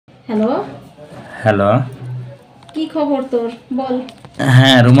Hello. Hello. কি খবর তোর বল?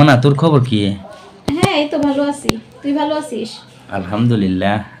 হ্যাঁ রুমানা, তোর খবর কি? হ্যাঁ এই তো ভালো আছি, তুই ভালো আছিস?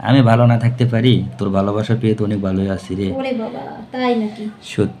 আলহামদুলিল্লাহ, আমি ভালো না থাকতে পারি? তোর ভালোবাসা পেয়ে তো অনেক ভালোই আছি রে। ওরে বাবা, তাই নাকি?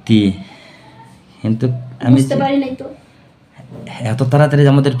 সত্যি। কিন্তু আমি বুঝতে যে পারি নাই তো। এত তাড়াতাড়ি যে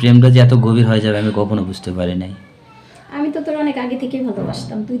আমাদের প্রেমটা যে এত গভীর হয়ে যাবে আমি কখনো বুঝতে পারি নাই। আমি তো তোর অনেক আগে থেকেই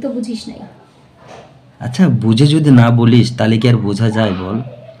ভালোবাসতাম, তুই তো বুঝিস নাই। আচ্ছা, বুঝে যদি না বলিস তাহলে কি আর বোঝা যায় বল?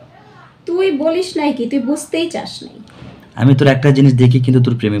 তুই বলিস নাই কি, তুই বুঝতেই চাস নাই। আমি তোর একটা জিনিস দেখি কিন্তু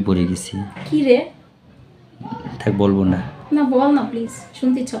তোর প্রেমে পড়ে গেছি। কি রে? থাক, বলবো না। না বল না প্লিজ,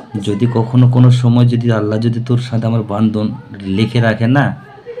 শুনতে ইচ্ছা করতেছে। যদি কখনো কোনো সময় যদি আল্লাহ যদি তোর সাথে আমার বান্ধন লিখে রাখে না,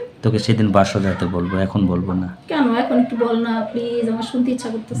 তোকে সেদিন বাসা যেতে বলবো, এখন বলবো না। কেন? এখন একটু বল না প্লিজ, আমার শুনতে ইচ্ছা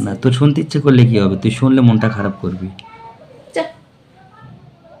করতেছে। না, তোর শুনতে ইচ্ছে করলে কি হবে? তুই শুনলে মনটা খারাপ করবি। যা।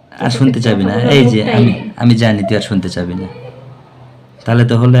 আর শুনতে চাবি না? এই যে আমি আমি জানি তুই আর শুনতে চাবি না, তাহলে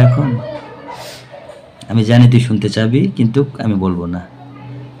তো হলো এখন। আমি জানি তুই শুনতে চাবি কিন্তু আমি বলবো না।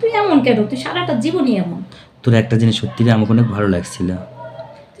 তুই এমন কেন? তুই সারাটা জীবনই এমন। তোর একটা জিনিস সত্যি আমাকে অনেক ভালো লাগছিল।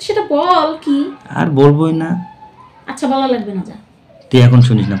 তুই সেটা বল কি। আর বলবোই না। আচ্ছা বলা লাগবে না, যা। তুই এখন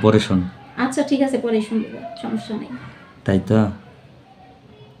শুনিস না, পরে শোন। আচ্ছা ঠিক আছে, পরে শুনবো, সমস্যা নেই। তাই তো।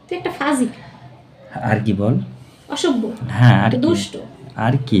 তুই একটা ফাজিক। আর কি বল? অসভ্য। হ্যাঁ আর কি? দুষ্ট।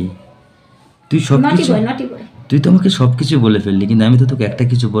 আর কি? তুই সব নটি কিছু, বয়, নটি বয়। তুই তো আমাকে সব কিছু বলে ফেললি কিন্তু আমি তো তোকে একটা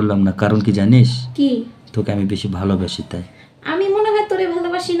কিছু বললাম না। কারণ কি জানিস? কি? তোকে আমি বেশি ভালোবাসি তাই। আমি মনে হয় তোরে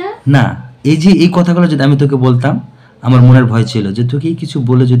ভালোবাসি না। না, এই যে এই কথাগুলো যদি আমি তোকে বলতাম, আমার মনের ভয় ছিল যে তোকে কিছু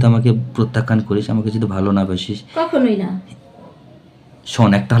বলে যদি আমাকে প্রত্যাখ্যান করিস, আমাকে যদি ভালো না বাসিস। কখনোই না।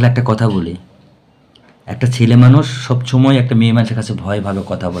 শোন, তাহলে একটা কথা বলি। একটা ছেলে মানুষ সবসময় একটা মেয়ে মানুষের কাছে ভয়ভাবে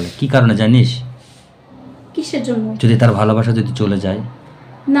কথা বলে, কি কারণে জানিস? কিসের জন্য? যদি তার ভালোবাসা যদি চলে যায়।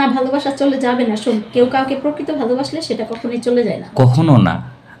 না, ভালোবাসা চলে যাবে না। শোন, কেউ কাউকে প্রকৃত ভালোবাসলে সেটা কখনোই চলে যায় না। কখনো না।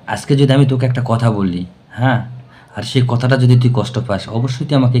 আজকে যদি আমি তোকে একটা কথা বলি, হ্যাঁ, আর সেই কথাটা যদি তুই কষ্ট পাস, অবশ্যই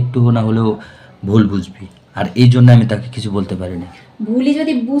তুই আমাকে একটু না হলেও ভুল বুঝবি। আর এই জন্য আমি তাকে কিছু বলতে পারিনি। ভুলই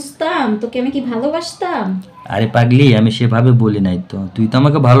যদি বুঝতাম তোকে আমি কি ভালোবাসতাম? আরে পাগলি, আমি সেভাবে বলি নাই তো। তুই তো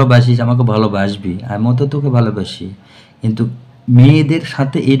আমাকে ভালোবাসিস, আমাকে ভালোবাসবি, আমিও তো তোকে ভালোবাসি। কিন্তু মেয়েদের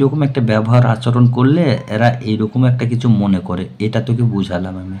সাথে এইরকম একটা ব্যবহার আচরণ করলে এরা এইরকম একটা কিছু মনে করে, এটা তোকে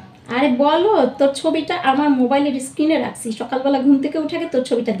বুঝালাম আমি। আরে বলো, তোর ছবিটা আমার মোবাইলের স্ক্রিনে রাখছি, সকালবেলা ঘুম থেকে উঠে আগে তোর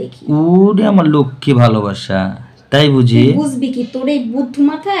ছবিটা দেখি। ওরে আমার লক্ষ্মী ভালোবাসা, তাই বুঝি? তুই বুঝবি কি? তোর এই বুদ্ধ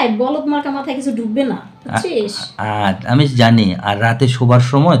মাথায়, বলদ মার্কা মাথায় কিছু ঢুকবে না, বুঝছিস? আর আমি জানি। আর রাতে শোবার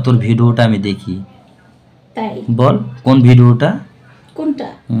সময় তোর ভিডিওটা আমি দেখি। তাই? বল কোন ভিডিওটা? কোনটা?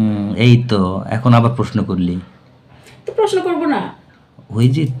 এই তো এখন আবার প্রশ্ন করলি। তো প্রশ্ন করবো না? ওই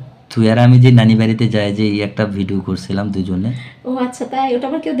যে তুই আর আমি যে নানি বাড়িতে যাই, যে এই একটা ভিডিও করছিলাম দুজনে। ও আচ্ছা, তাই? ওটা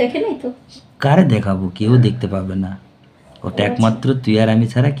আবার কেউ দেখে নাই তো? কারে দেখাবো? কেউ দেখতে পাবে না। ওটা একমাত্র তুই আর আমি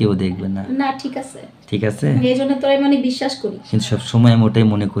ছাড়া কেউ দেখবে না। না ঠিক আছে। ঠিক আছে, এই জন্য তোরাই মানে বিশ্বাস করি। কিন্তু সব সময় আমি ওটাই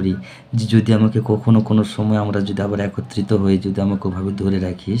মনে করি যে যদি আমাকে কখনো কোনো সময় আমরা যদি আবার একত্রিত হয়ে যদি আমাকে ওভাবে ধরে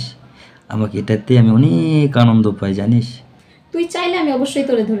রাখিস, আমাকে এটাতে আমি অনেক আনন্দ পাই জানিস। তুই চাইলে আমি অবশ্যই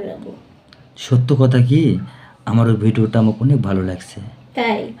তোরে ধরে রাখবো। সত্য কথা কি, আমার ওই ভিডিওটা আমাকে অনেক ভালো লাগছে।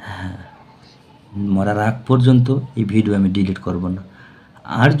 তাই? মরার আগ পর্যন্ত এই ভিডিও আমি ডিলিট করব না।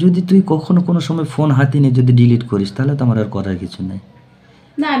 আর যদি তুই কখনো কোনো সময় ফোন হাতে নিয়ে যদি ডিলিট করিস তাহলে তো আমার আর করার কিছু নেই।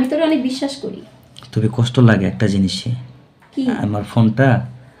 না, আমি তোরে অনেক বিশ্বাস করি। তবে কষ্ট লাগে একটা জিনিসে। কি? আমার ফোনটা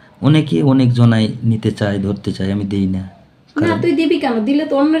অনেকে অনেক জনাই নিতে চায়, ধরতে চায়, আমি দেই না। না তুই দিবি কেন? দিলে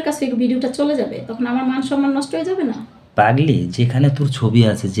তো অন্যের কাছে ভিডিওটা চলে যাবে, তখন আমার মান সম্মান নষ্ট হয়ে যাবে না? পাগলি, যেখানে তোর ছবি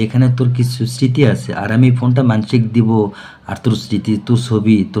আছে, যেখানে তোর কিছু স্মৃতি আছে, আর আমি ফোনটা মানসিক দিব, আর তোর স্মৃতি, তোর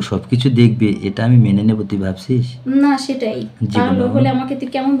ছবি, তোর সব কিছু দেখবে, এটা আমি মেনে নেব? তুই ভাবছিস? না সেটাই। তাহলে হলে আমাকে তুই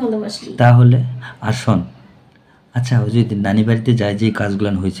কেমন ভালোবাসলি? তাহলে আর শোন, আচ্ছা ওই যদি নানি বাড়িতে যায় যে কাজগুলো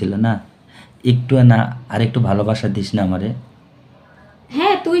হয়েছিল না, একটু না আর একটু ভালোবাসা দিস না আমারে?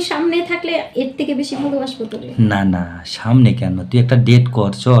 হ্যাঁ, তুই সামনে থাকলে এর থেকে বেশি ভালোবাসবো তোরে। না না, সামনে কেন? তুই একটা ডেট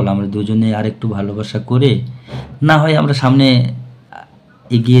কর, চল আমরা দুজনে আর একটু ভালোবাসা করে না হয় আমরা সামনে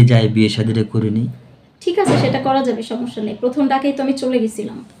এগিয়ে যাই, বিয়ে শাদিটা করে নিই। ঠিক আছে, সেটা করা যাবে, সমস্যা নেই। প্রথম ডাকেই তো আমি চলে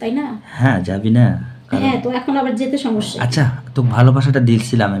গেছিলাম, তাই না? হ্যাঁ যাবি না? হ্যাঁ, তো এখন আবার যেতে সমস্যা? আচ্ছা, তো ভালোবাসাটা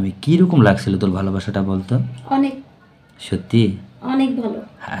দিয়েছিলাম আমি, কিরকম লাগছিল তোর ভালোবাসাটা বলতো? অনেক। সত্যি? অনেক ভালো।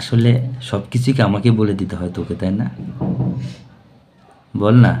 আসলে সব কিছুই কি আমাকে বলে দিতে হয় তোকে, তাই না?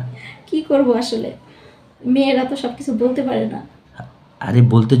 বল না। কি করব আসলে, মেয়েরা তো সবকিছু বলতে পারে না। আরে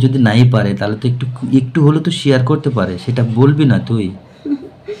বলতে যদি নাই পারে তাহলে তো একটু একটু হলে তো শেয়ার করতে পারে, সেটা বলবি না তুই?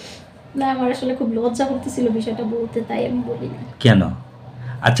 না, আমার আসলে খুব লজ্জা করতেছিল বিষয়টা বলতে, তাই আমি বলি না। কেন?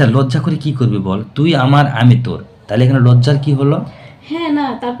 আচ্ছা লজ্জা করে কি করবি বল? তুই আমার, আমি তোর, তাহলে এখানে লজ্জার কি হলো? হ্যাঁ, না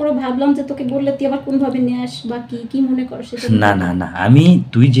তারপরে ভাবলাম যে তোকে বললে তুই আবার কোনভাবে নিয়ে আস বা কি কি মনে কর সেটা নিয়ে না ভাবি। না না, আমি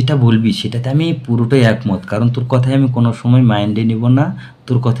তুই যেটা বলবি সেটাতে আমি পুরোটাই একমত, কারণ তোর কথায় আমি কোনো সময় মাইন্ডে নিব না,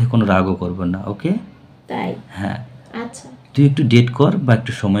 তোর কথায় কোনো রাগও করব না, ওকে? তাই? হ্যাঁ, আচ্ছা। তুই একটু ডেট কর বা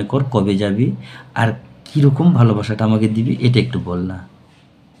একটু সময় কর, কবে যাবি আর কীরকম ভালোবাসাটা আমাকে দিবি এটা একটু বল না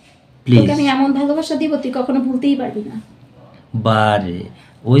প্লিজ। তোকে আমি এমন ভালোবাসা দিব তুই কখনো ভুলতেই পারবি না। বারে,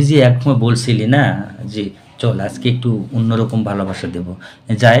 ওই যে একসময় বলছিলি না যে চল আজকে একটু অন্যরকম ভালোবাসা দেব,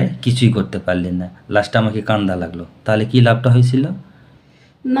 যায় কিছুই করতে পারলি না, লাস্টে আমাকে কান্দা লাগলো, তাহলে কি লাভটা হয়েছিল?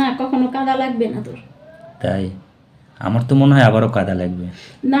 না, কখনো কাদা লাগবে না তোর। তাই আমার তো মনে হয় আবারও কাদা লাগবে।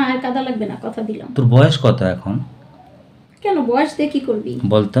 না, আর কাদা লাগবে না, কথা দিলাম। তোর বয়স কত এখন কেন, বয়স দিয়ে কি করবি?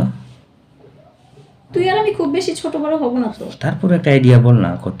 বলতো? তুই আর আমি খুব বেশি ছোট বড় হব না তো। তারপর একটা আইডিয়া বল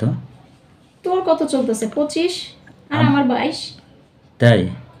না কত। তোর কত চলতেছে? 25 আর আমার 22। তাই?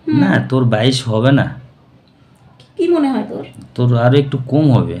 না তোর 22 হবে না, কি মনে হয় তোর? তোর আরও একটু কম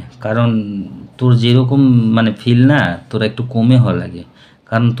হবে, কারণ তোর যেরকম মানে ফিল না তোর একটু কমে হওয়া লাগে,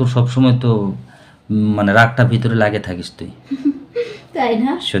 কারণ তোর সবসময় তো মানে রাগটা ভিতরে লাগে থাকিস তুই। তাই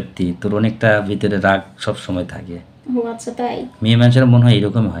না? সত্যি তোর অনেকটা ভিতরে রাগ সব সময় থাকে। ও আচ্ছা, তাই? মেয়ে মানুষের মনে হয়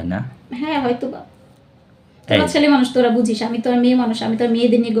এরকমই হয় না? হ্যাঁ, হয়তো বা। তাই? তোরা ছেলে মানুষ, তোরা বুঝিস, আমি তো আর মেয়ে মানুষ, আমি তো আর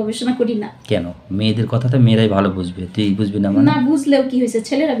মেয়েদের নিয়ে গবেষণা করি না। কেন, মেয়েদের কথা তো মেয়েরাই ভালো বুঝবে, তুই বুঝবি না মানে? না বুঝলেও কি হয়েছে,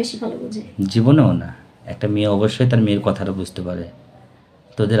 ছেলেরা বেশি ভালো বোঝে। জীবনেও না, একটা মেয়ে অবশ্যই তার মেয়ের কথাটা বুঝতে পারে।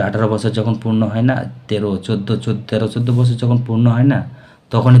 তোদের 18 বছর যখন পূর্ণ হয় না, 13 14 বছর যখন পূর্ণ হয় না,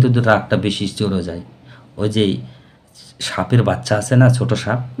 তখনই তোদের রাগটা বেশি চড়ে যায়। ওই যে সাপের বাচ্চা আছে না, ছোট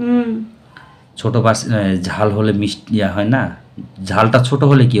সাপ, হুম। ছোট ঝাল হলে মিষ্টি হয় না, ঝালটা ছোট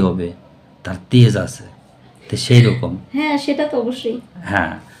হলে কি হবে, তার তেজ আছে, তো সেই রকম। হ্যাঁ, সেটা তো অবশ্যই।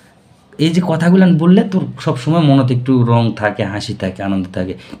 হ্যাঁ, এই যে কথাগুলো বললে তোর সব সময় মনে একটু রং থাকে, হাসি থাকে, আনন্দ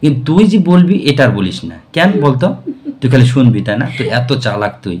থাকে, কিন্তু তুই যে বলবি এটা আর বলিস না, কেন বলতো? তুই খালি শুনবি তাই না, তুই এত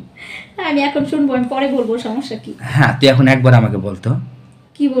চালাক তুই। আমি এখন শুনবো, আমি পরে বলবো, সমস্যা কি? হ্যাঁ, তুই এখন একবার আমাকে বলতো,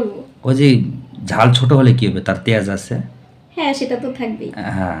 কি বলবো? ওই যে ঝাল ছোট হলে কি হবে, তার তেজ আছে। হ্যাঁ, সেটা তো থাকবেই।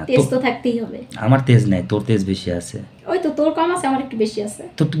 হ্যাঁ, তেজ তো থাকতেই হবে। আমার তেজ নাই, তোর তেজ বেশি আছে। ওই তো, তোর কম আছে, আমার একটু বেশি আছে।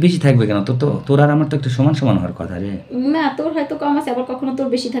 তোর তো বেশি থাকবে কেন, তোর আর আমার তো একটু সমান সমান হওয়ার কথা রে। না, তোর হয়তো কম আছে, আবার কখনো তোর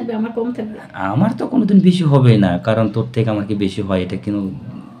বেশি থাকবে, আমার কম থাকবে। আমার তো কোনোদিন বেশি হবে না, কারণ তোর থেকে আমার কি বেশি হয় এটা কিন্তু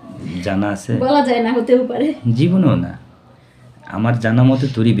জানা আছে? বলা যায় না, হতেও পারে। জীবনেও না, আমার জানা মতে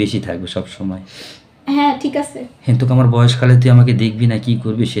তোরই বেশি থাকবে সব সময়। হ্যাঁ, ঠিক আছে। কিন্তু আমার বয়সকালে তুই আমাকে দেখবি না কি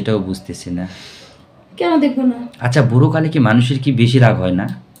করবি সেটাও বুঝতেছি না। কেন দেখবো না? আচ্ছা, বুড়োকালে কি মানুষের কি বেশি রাগ হয় না?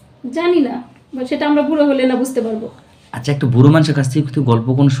 জানি না, বা সেটা আমরা বুড়ো হলে না বুঝতে পারবো। আচ্ছা, একটা বুড়ো মানুষের কাছ থেকে তুই গল্প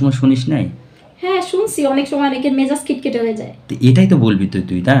কোনো সময় শুনিস নাই? হ্যাঁ, শুনছি, অনেক সময় অনেকের মেজাজ খিটখিটে হয়ে যায়। তো এটাই তো বলবি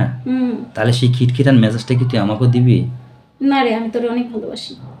তুই না? হুম। তাহলে সেই খিটখিটান মেজাজটা কি তুই আমাকেও দিবি? না রে, আমি তোরে অনেক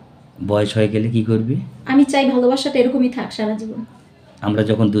ভালোবাসি। বয়স হয়ে গেলে কি করবি? আমি চাই ভালোবাসাটা এরকমই থাক সারা জীবন। আমরা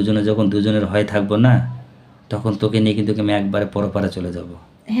যখন দুজনের হয়ে থাকবো না, তখন তোকে নিয়ে কিন্তু আমি একবারে পরপারে চলে যাব।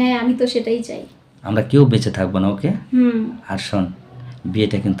 হ্যাঁ, আমি তো সেটাই চাই। আমরা কেউ বেঁচে থাকবো না, ওকে? হুম। আর শোন,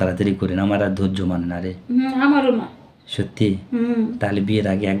 বিয়েটা কিন্তু তাড়াতাড়ি করি না, আমার আর ধৈর্য মানে না রে। আমারও না। সত্যি? হুম। তাহলে বিয়ের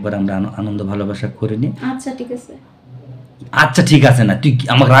আগে একবার আমরা আনন্দ ভালোবাসা করে নি। আচ্ছা, ঠিক আছে। আচ্ছা ঠিক আছে, না তুই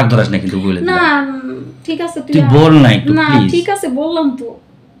আমাকে রাগ ধরাস না কিন্তু, বলে না, দিলাম। ঠিক আছে, তুই বল না একটু না, প্লিজ। ঠিক আছে, বললাম তো।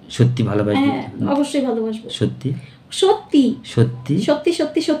 সত্যি ভালোবাসবি? হ্যাঁ, অবশ্যই ভালোবাসবো। সত্যি? সত্যি সত্যি? সত্যি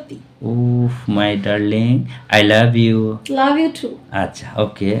সত্যি সত্যি। উফ my darling, I love you. Love you two. আচ্ছা,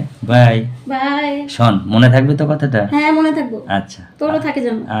 ওকে, বাই। বাই। শোন, মনে থাকবে তো কথাটা? হ্যাঁ, মনে থাকবো। আচ্ছা, তোরও থাকে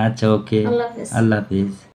যেন। আচ্ছা, ওকে, আল্লাহ হাফেজ। আল্লাহ হাফিজ।